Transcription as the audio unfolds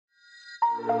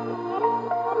You're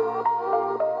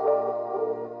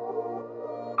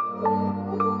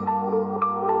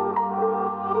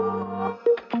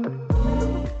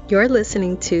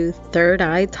listening to Third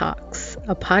Eye Talks,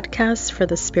 a podcast for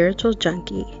the spiritual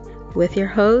junkie, with your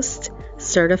host,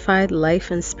 certified life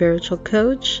and spiritual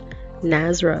coach,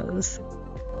 Naz Rose.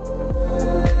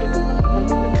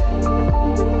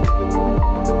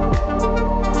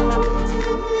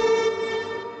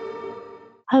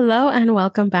 Hello and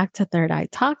welcome back to Third Eye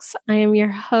Talks. I am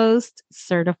your host,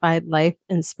 certified life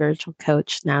and spiritual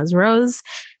coach, Naz Rose.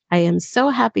 I am so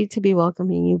happy to be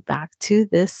welcoming you back to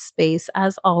this space,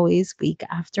 as always, week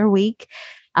after week.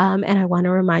 And I want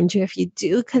to remind you, if you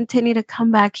do continue to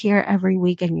come back here every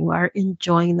week and you are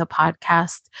enjoying the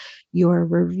podcast, your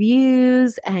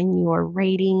reviews and your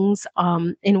ratings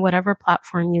in whatever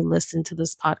platform you listen to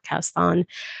this podcast on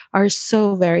are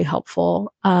so very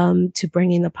helpful to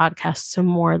bringing the podcast to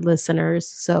more listeners.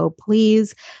 So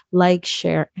please like,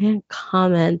 share, and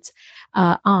comment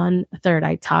on Third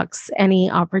Eye Talks, any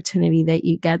opportunity that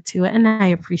you get to. And I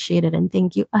appreciate it and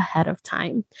thank you ahead of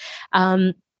time.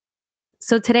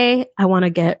 So today I want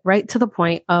to get right to the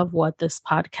point of what this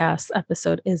podcast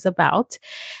episode is about.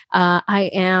 I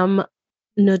am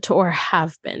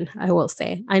have been, I will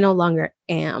say, I no longer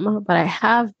am, but I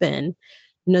have been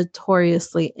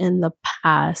notoriously in the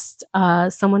past,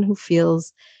 someone who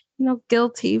feels,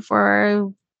 guilty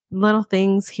for little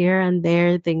things here and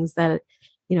there, things that,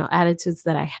 attitudes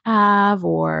that I have,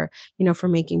 or, for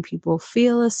making people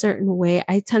feel a certain way.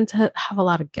 I tend to have a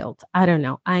lot of guilt. I don't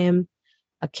know. I am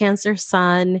a Cancer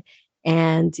sun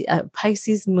and a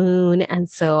Pisces moon. And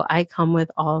so I come with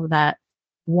all of that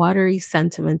watery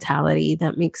sentimentality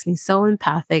that makes me so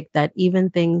empathic that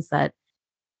even things that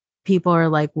people are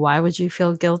like, why would you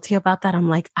feel guilty about that? I'm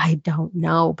like, I don't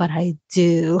know, but I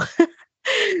do.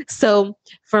 So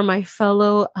for my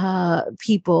fellow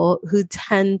people who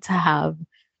tend to have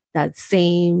that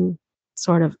same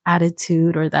sort of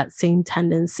attitude or that same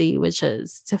tendency, which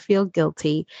is to feel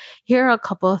guilty, here are a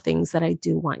couple of things that I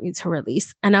do want you to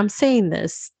release. And I'm saying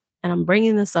this and I'm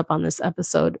bringing this up on this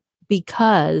episode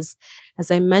because, as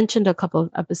I mentioned a couple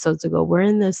of episodes ago, we're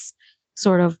in this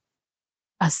sort of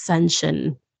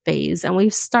ascension phase. And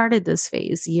we've started this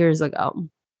phase years ago.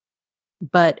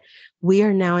 But we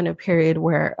are now in a period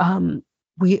where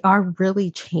we are really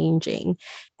changing,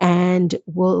 and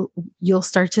you'll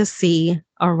start to see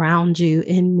around you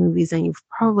in movies, and you've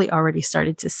probably already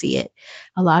started to see it,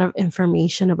 a lot of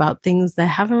information about things that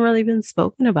haven't really been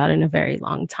spoken about in a very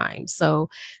long time.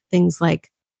 So things like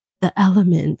the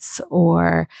elements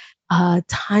or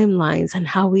timelines and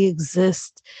how we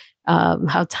exist.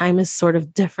 How time is sort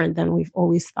of different than we've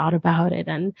always thought about it,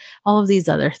 and all of these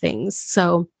other things.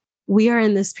 So we are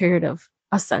in this period of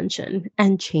ascension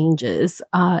and changes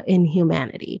in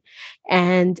humanity.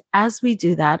 And as we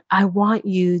do that, I want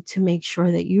you to make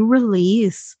sure that you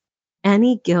release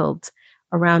any guilt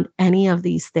around any of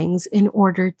these things in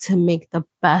order to make the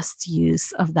best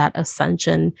use of that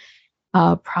ascension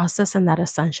process and that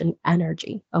ascension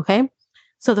energy. Okay.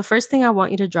 So the first thing I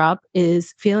want you to drop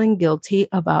is feeling guilty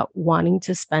about wanting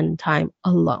to spend time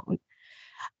alone.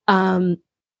 Um,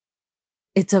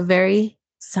 it's a very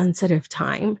sensitive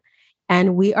time,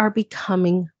 and we are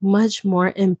becoming much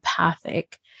more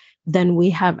empathic than we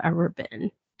have ever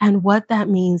been. And what that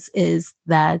means is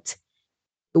that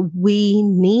we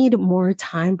need more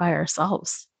time by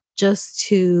ourselves just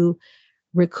to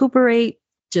recuperate,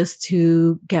 just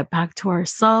to get back to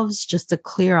ourselves, just to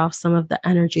clear off some of the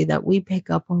energy that we pick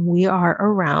up when we are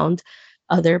around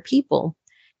other people.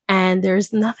 And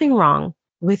there's nothing wrong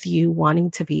with you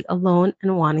wanting to be alone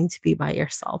and wanting to be by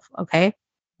yourself. Okay.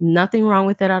 Nothing wrong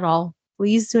with it at all.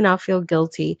 Please do not feel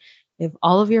guilty if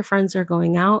all of your friends are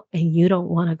going out and you don't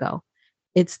want to go.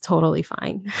 It's totally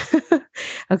fine.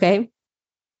 Okay.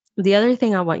 The other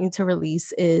thing I want you to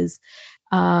release is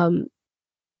um,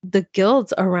 the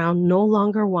guilt around no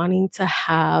longer wanting to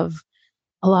have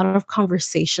a lot of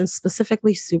conversations,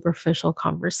 specifically superficial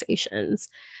conversations.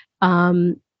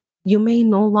 Um, you may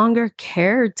no longer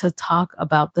care to talk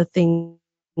about the things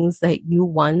that you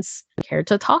once cared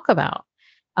to talk about.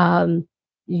 Um,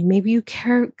 Maybe you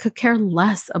could care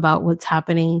less about what's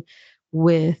happening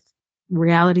with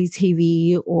reality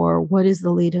TV or what is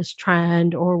the latest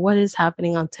trend or what is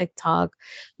happening on TikTok.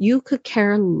 You could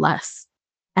care less,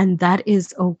 and that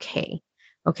is okay.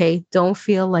 Okay, don't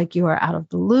feel like you are out of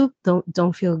the loop.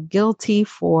 Don't feel guilty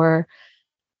for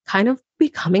kind of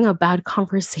becoming a bad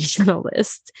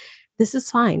conversationalist. This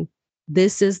is fine.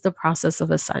 This is the process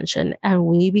of ascension. And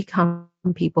we become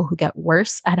people who get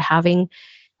worse at having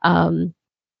um,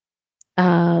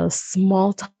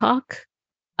 small talk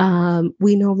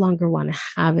we no longer want to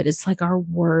have it. It's like our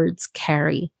words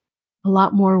carry a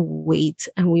lot more weight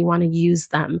and we want to use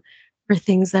them for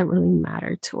things that really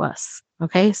matter to us.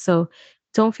 Okay. So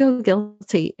don't feel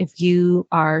guilty if you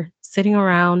are sitting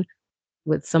around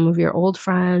with some of your old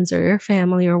friends or your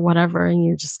family or whatever, and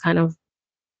you're just kind of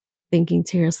thinking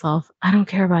to yourself, I don't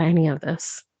care about any of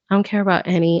this. I don't care about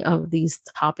any of these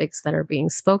topics that are being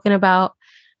spoken about.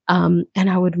 And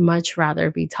I would much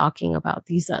rather be talking about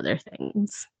these other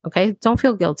things. Okay. Don't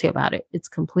feel guilty about it. It's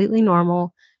completely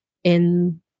normal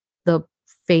in the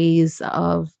phase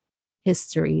of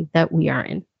history that we are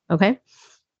in. Okay.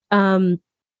 Um,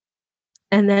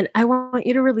 and then I want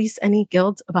you to release any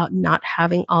guilt about not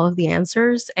having all of the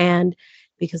answers. And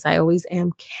because I always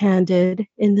am candid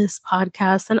in this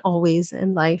podcast and always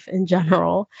in life in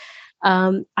general,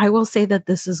 I will say that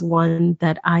this is one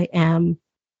that I am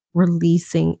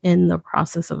releasing in the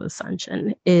process of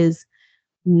ascension is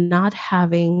not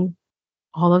having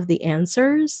all of the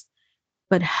answers,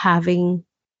 but having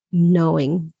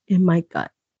knowing in my gut.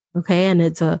 Okay. And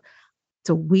it's a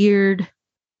weird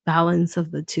balance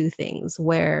of the two things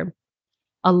where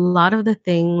a lot of the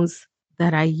things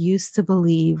that I used to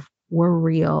believe were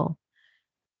real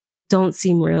don't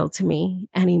seem real to me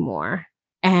anymore.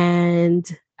 And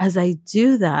as I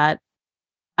do that,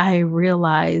 I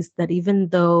realize that even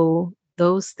though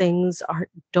those things aren't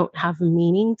don't have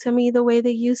meaning to me the way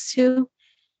they used to,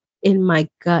 in my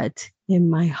gut, in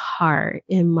my heart,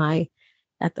 in my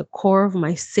at the core of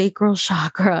my sacral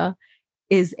chakra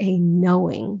is a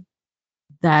knowing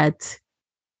that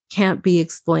can't be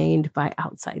explained by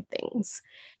outside things.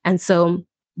 And so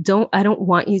I don't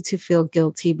want you to feel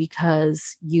guilty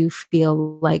because you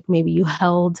feel like maybe you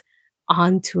held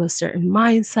on to a certain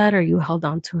mindset or you held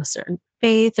on to a certain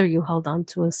faith or you held on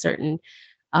to a certain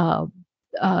uh,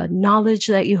 knowledge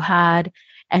that you had.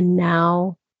 And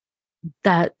now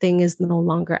that thing is no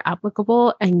longer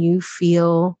applicable and you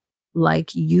feel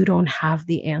like you don't have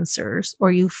the answers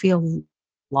or you feel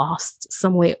lost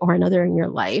some way or another in your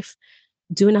life.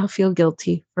 Do not feel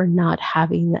guilty for not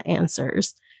having the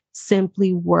answers.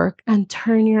 Simply work and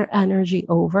turn your energy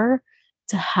over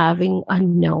to having a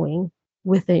knowing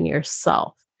within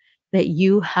yourself that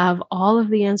you have all of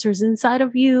the answers inside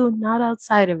of you, not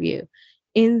outside of you,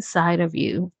 inside of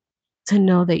you, to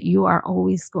know that you are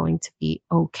always going to be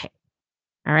okay.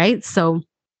 All right. So,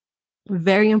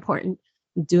 very important.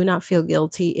 Do not feel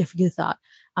guilty if you thought,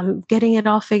 I'm getting it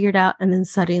all figured out, and then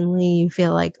suddenly you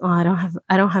feel like, oh, I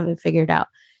don't have it figured out.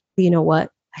 But you know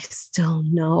what? I still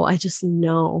know. I just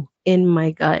know in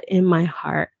my gut, in my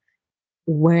heart,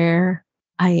 where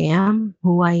I am,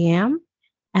 who I am,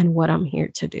 and what I'm here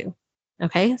to do.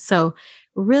 Okay. So,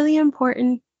 really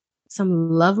important.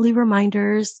 Some lovely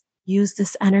reminders. Use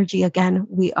this energy again.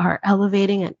 We are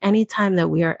elevating, and anytime that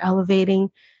we are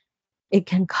elevating, it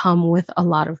can come with a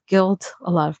lot of guilt,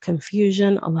 a lot of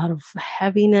confusion, a lot of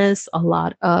heaviness, a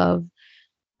lot of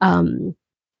um,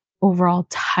 overall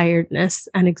tiredness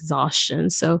and exhaustion.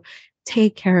 So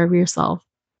take care of yourself,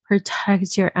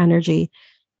 protect your energy,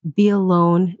 be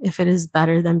alone if it is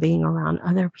better than being around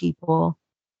other people.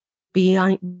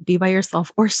 Be by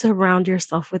yourself or surround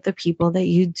yourself with the people that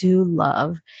you do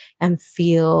love and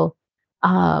feel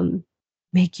um,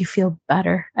 make you feel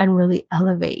better and really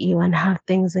elevate you and have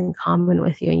things in common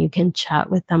with you, and you can chat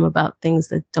with them about things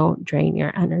that don't drain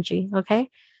your energy. Okay,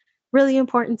 really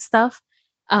important stuff.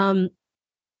 um,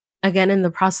 Again, in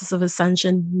the process of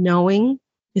ascension, knowing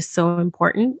is so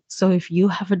important. So if you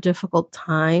have a difficult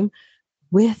time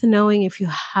with knowing, if you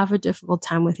have a difficult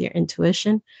time with your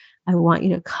intuition, I want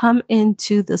you to come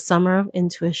into the Summer of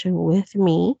Intuition with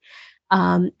me,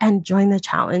 and join the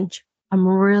challenge. I'm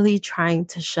really trying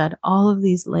to shed all of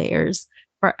these layers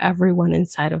for everyone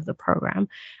inside of the program.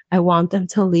 I want them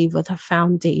to leave with a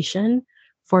foundation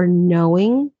for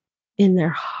knowing in their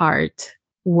heart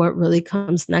what really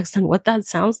comes next and what that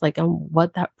sounds like and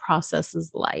what that process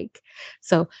is like.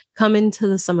 So come into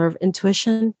the Summer of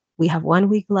Intuition. We have 1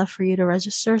 week left for you to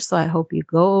register. So I hope you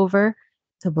go over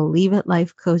to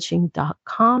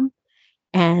believeitLifeCoaching.com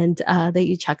and that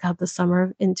you check out the Summer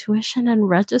of Intuition and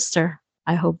register.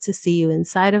 I hope to see you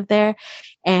inside of there.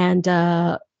 And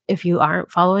if you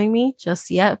aren't following me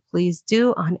just yet, please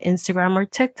do on Instagram or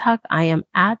TikTok. I am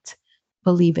at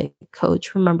Believe It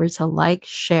Coach. Remember to like,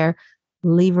 share,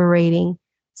 leave a rating,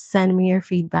 send me your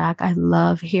feedback. I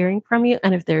love hearing from you.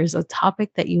 And if there's a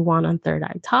topic that you want on Third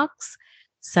Eye Talks,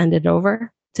 send it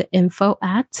over to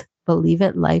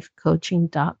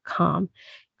info@believeitLifeCoaching.com.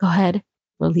 Go ahead,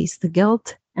 release the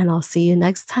guilt, and I'll see you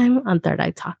next time on Third Eye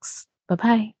Talks. Bye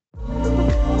bye.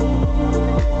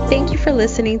 Thank you for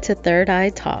listening to Third Eye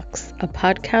Talks. a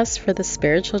podcast for the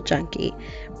spiritual junkie,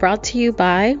 brought to you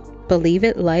by Believe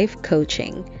It Life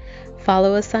Coaching.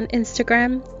 Follow us on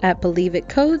Instagram at Believe It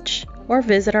Coach or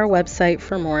visit our website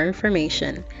for more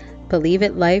information,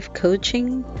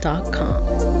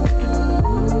 believeItlifecoaching.com.